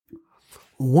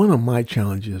One of my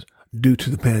challenges due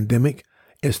to the pandemic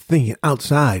is thinking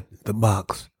outside the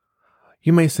box.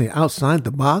 You may say outside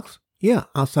the box? Yeah,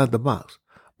 outside the box.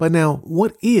 But now,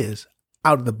 what is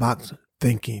out of the box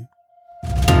thinking?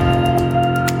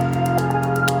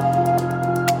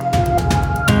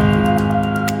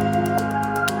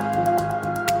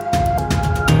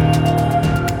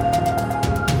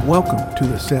 Welcome to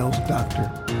the Sales Doctor,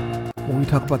 where we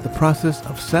talk about the process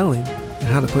of selling and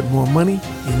how to put more money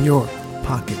in your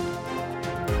pocket.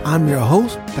 I'm your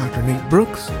host, Dr. Nate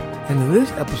Brooks, and in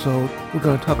this episode, we're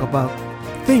going to talk about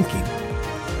thinking.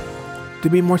 To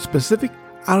be more specific,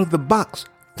 out of the box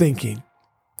thinking.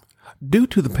 Due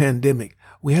to the pandemic,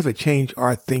 we had to change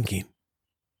our thinking.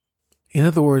 In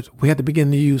other words, we had to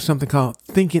begin to use something called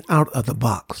thinking out of the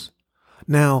box.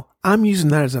 Now, I'm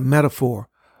using that as a metaphor,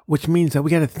 which means that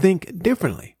we got to think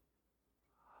differently.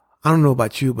 I don't know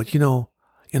about you, but in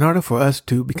order for us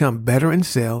to become better in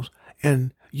sales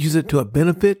and use it to a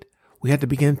benefit, we have to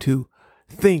begin to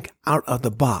think out of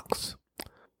the box.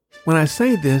 When I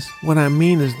say this, what I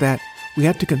mean is that we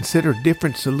have to consider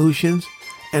different solutions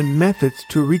and methods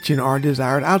to reaching our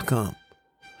desired outcome.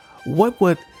 What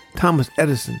would Thomas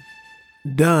Edison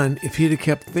done if he'd have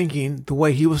kept thinking the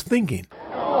way he was thinking?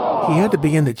 He had to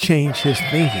begin to change his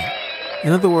thinking.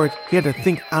 In other words, he had to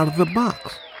think out of the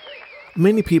box.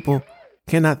 Many people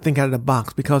cannot think out of the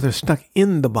box because they're stuck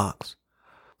in the box.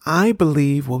 I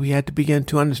believe we had to begin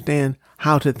to understand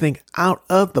how to think out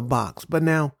of the box. But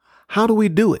now, how do we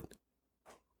do it?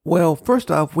 Well, first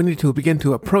off, we need to begin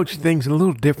to approach things in a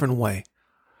little different way.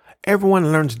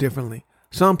 Everyone learns differently.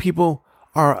 Some people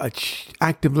are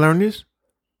active learners.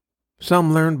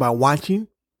 Some learn by watching,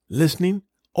 listening,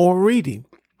 or reading,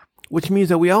 which means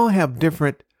that we all have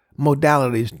different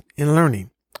modalities in learning.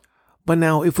 But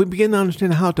now, if we begin to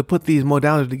understand how to put these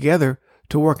modalities together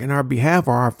to work in our behalf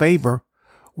or our favor,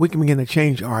 we can begin to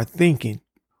change our thinking.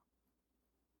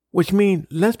 Which means,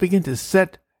 let's begin to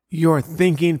set your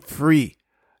thinking free.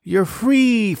 You're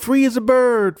free as a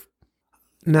bird.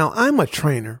 Now, I'm a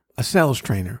trainer, a sales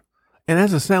trainer. And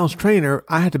as a sales trainer,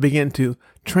 I had to begin to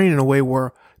train in a way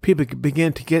where people could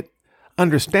begin to get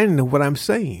understanding of what I'm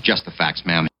saying. Just the facts,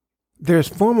 ma'am. There's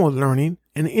formal learning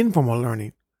and informal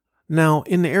learning. Now,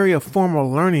 in the area of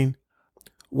formal learning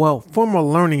will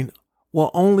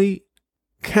only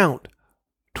count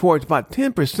towards about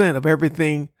 10% of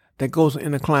everything that goes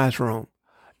in the classroom.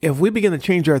 If we begin to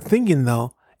change our thinking,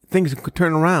 though, things could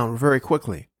turn around very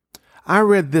quickly. I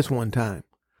read this one time.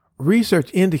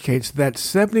 Research indicates that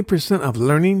 70% of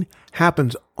learning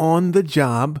happens on the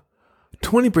job,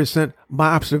 20% by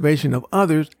observation of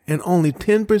others, and only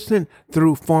 10%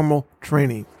 through formal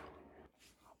training.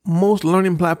 Most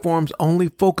learning platforms only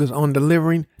focus on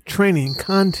delivering training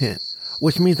content,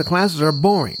 which means the classes are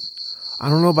boring. I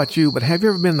don't know about you, but have you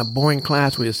ever been in a boring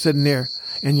class where you're sitting there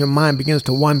and your mind begins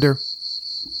to wander?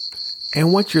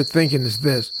 And what you're thinking is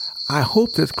this: I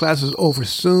hope this class is over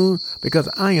soon because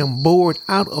I am bored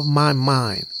out of my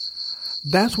mind.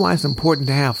 That's why it's important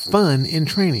to have fun in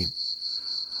training.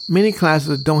 Many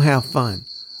classes don't have fun,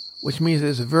 which means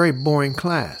it's a very boring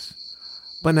class.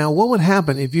 But now, what would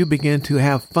happen if you begin to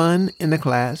have fun in the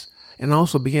class and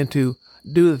also begin to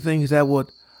do the things that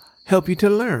would help you to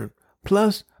learn,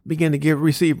 plus begin to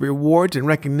receive rewards and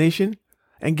recognition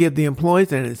and give the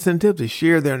employees an incentive to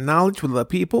share their knowledge with other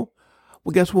people?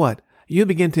 Well, guess what? You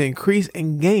begin to increase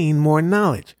and gain more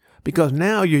knowledge because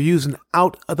now you're using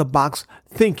out-of-the-box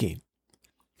thinking.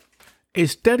 A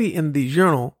study in the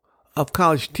Journal of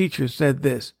College Teachers said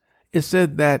this. It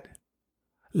said that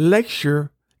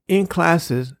lecture in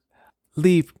classes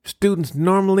leave students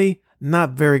normally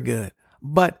not very good.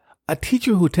 But a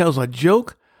teacher who tells a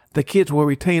joke, the kids will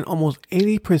retain almost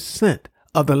 80%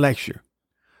 of the lecture.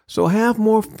 So have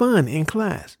more fun in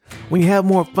class. When you have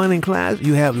more fun in class,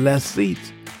 you have less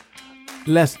seats.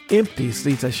 Less empty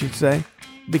seats, I should say,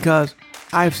 because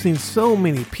I've seen so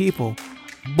many people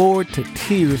bored to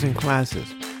tears in classes.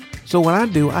 So what I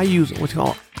do, I use what's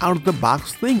called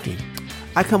out-of-the-box thinking.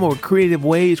 I come up with creative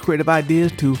ways, creative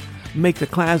ideas to make the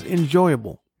class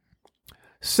enjoyable.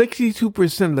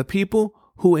 62% of the people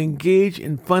who engage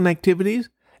in fun activities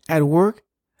at work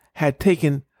had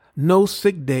taken no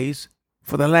sick days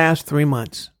for the last 3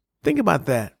 months. Think about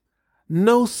that.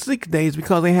 No sick days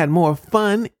because they had more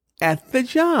fun at the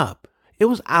job. It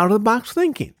was out-of-the-box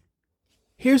thinking.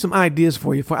 Here's some ideas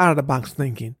for you for out-of-the-box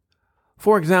thinking.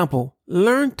 For example,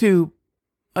 learn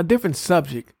a different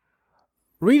subject.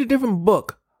 Read a different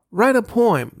book, write a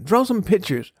poem, draw some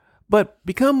pictures, but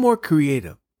become more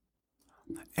creative.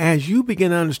 As you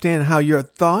begin to understand how your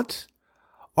thoughts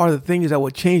are the things that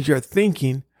will change your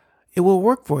thinking, it will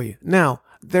work for you. Now,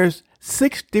 there's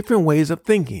 6 different ways of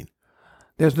thinking.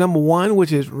 There's number 1,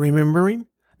 which is remembering.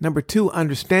 Number 2,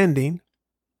 understanding.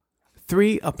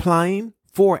 3, applying.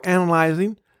 4,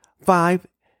 analyzing. 5,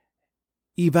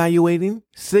 evaluating.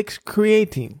 6,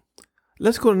 creating.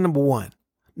 Let's go to number 1.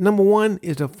 Number 1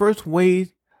 is the first way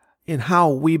in how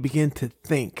we begin to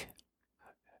think.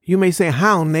 You may say,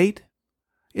 how, Nate?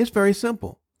 It's very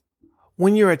simple.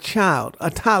 When you're a child, a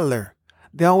toddler,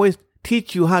 they always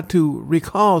teach you how to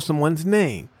recall someone's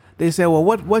name. They say, well,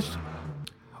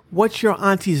 what's your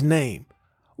auntie's name?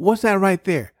 What's that right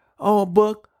there? Oh, a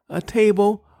book, a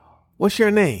table. What's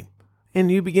your name?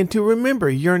 And you begin to remember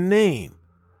your name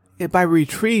by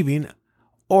retrieving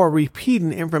or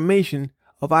repeating information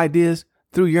of ideas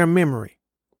through your memory.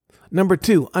 Number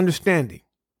 2, understanding.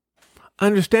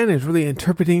 Understanding is really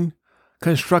interpreting,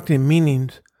 constructing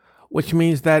meanings, which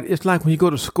means that it's like when you go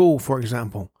to school, for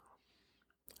example,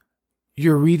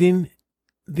 you're reading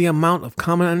the amount of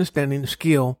common understanding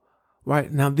skill,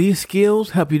 right? Now, these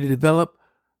skills help you to develop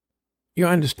your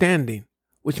understanding,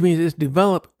 which means it's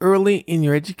developed early in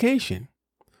your education.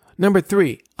 Number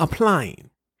 3,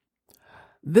 applying.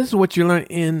 This is what you learn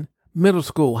in middle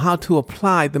school, how to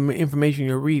apply the information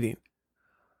you're reading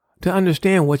to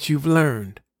understand what you've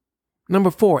learned.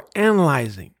 Number 4,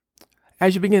 analyzing.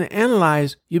 As you begin to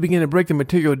analyze, you begin to break the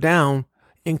material down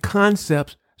in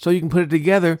concepts so you can put it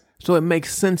together so it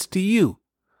makes sense to you.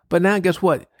 But now guess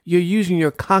what? You're using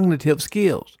your cognitive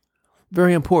skills.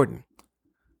 Very important.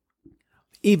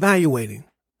 Evaluating.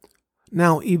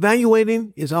 Now,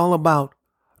 evaluating is all about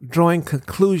drawing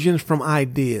conclusions from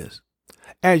ideas.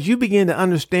 As you begin to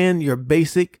understand your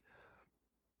basic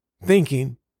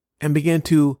thinking and begin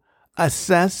to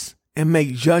assess and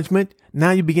make judgment,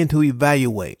 now you begin to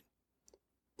evaluate.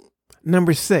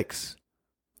 Number 6,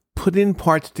 putting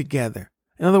parts together.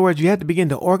 In other words, you have to begin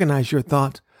to organize your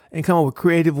thoughts and come up with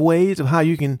creative ways of how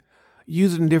you can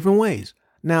use it in different ways.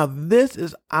 Now, this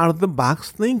is out of the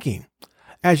box thinking.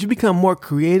 As you become more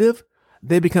creative,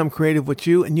 they become creative with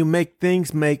you and you make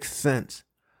things make sense.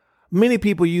 Many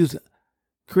people use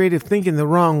creative thinking the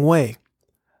wrong way.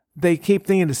 They keep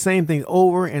thinking the same thing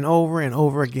over and over and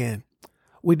over again.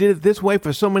 We did it this way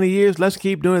for so many years. Let's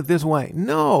keep doing it this way.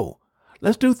 No,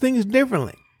 let's do things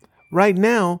differently. Right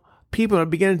now, people are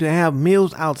beginning to have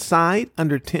meals outside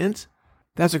under tents.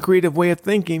 That's a creative way of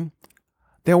thinking.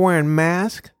 They're wearing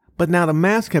masks, but now the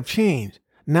masks have changed.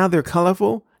 Now they're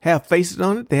colorful, have faces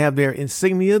on it. They have their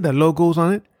insignia, their logos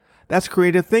on it. That's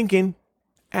creative thinking.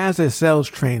 As a sales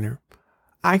trainer,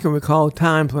 I can recall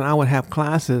times when I would have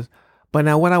classes, but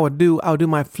now what I would do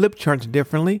my flip charts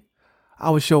differently. I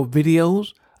would show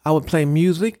videos. I would play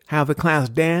music, have the class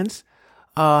dance,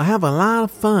 have a lot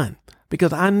of fun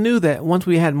because I knew that once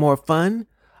we had more fun,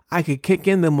 I could kick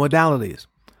in the modalities.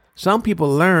 Some people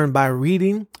learn by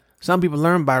reading. Some people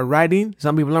learn by writing.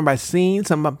 Some people learn by seeing,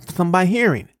 some by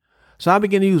hearing. So I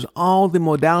began to use all the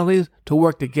modalities to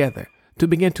work together, to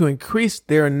begin to increase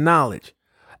their knowledge.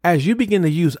 As you begin to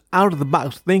use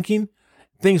out-of-the-box thinking,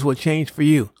 things will change for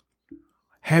you.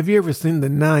 Have you ever seen the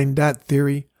 9-dot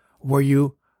theory where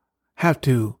you have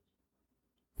to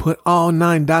put all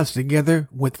 9 dots together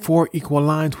with 4 equal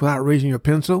lines without raising your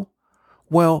pencil?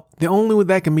 Well, the only way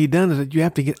that can be done is that you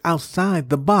have to get outside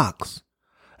the box.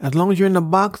 As long as you're in the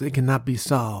box, it cannot be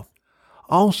solved.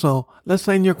 Also, let's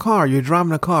say in your car, you're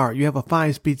driving a car, you have a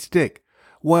 5-speed stick.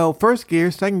 Well, first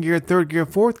gear, second gear, third gear,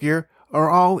 fourth gear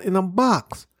are all in a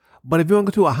box. But if you want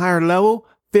to go to a higher level,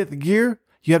 5th gear,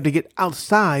 you have to get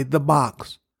outside the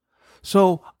box.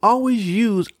 So always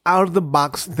use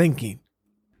out-of-the-box thinking.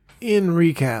 In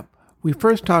recap, we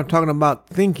first started talking about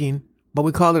thinking, but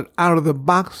we called it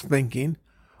out-of-the-box thinking.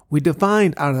 We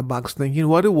defined out-of-the-box thinking,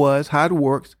 what it was, how it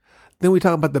works. Then we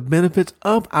talk about the benefits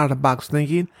of out-of-the-box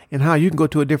thinking and how you can go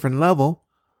to a different level.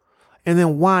 And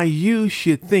then why you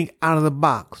should think out of the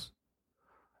box.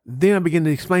 Then I begin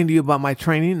to explain to you about my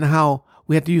training and how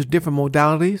we have to use different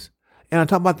modalities. And I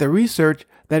talk about the research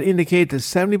that indicates that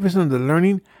 70% of the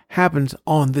learning happens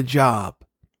on the job.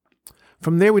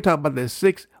 From there, we talk about the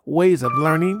 6 ways of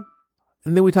learning.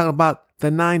 And then we talk about the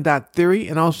 9-dot theory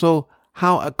and also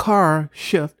how a car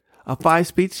shift, a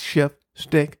 5-speed shift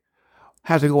stick,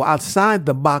 has to go outside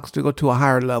the box to go to a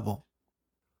higher level.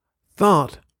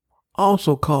 Thought,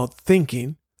 also called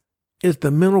thinking, is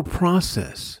the mental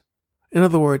process. In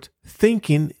other words,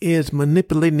 thinking is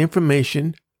manipulating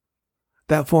information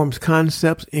that forms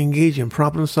concepts, engage in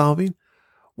problem solving.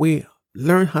 We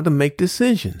learn how to make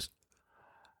decisions.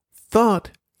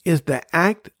 Thought is the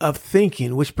act of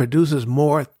thinking which produces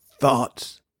more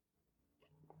thoughts.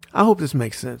 I hope this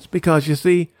makes sense because you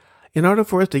see, in order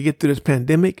for us to get through this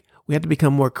pandemic, we have to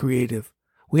become more creative.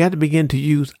 We have to begin to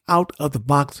use out of the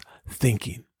box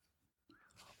thinking.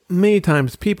 Many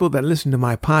times people that listen to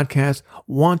my podcast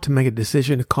want to make a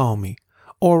decision to call me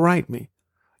or write me.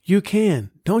 You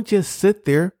can. Don't just sit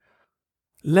there.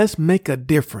 Let's make a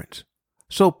difference.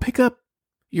 So pick up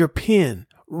your pen.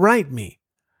 Write me.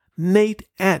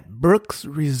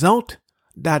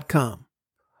 Nate@brooksresult.com.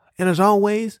 And as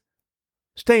always,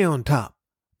 stay on top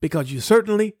because you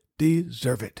certainly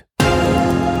deserve it.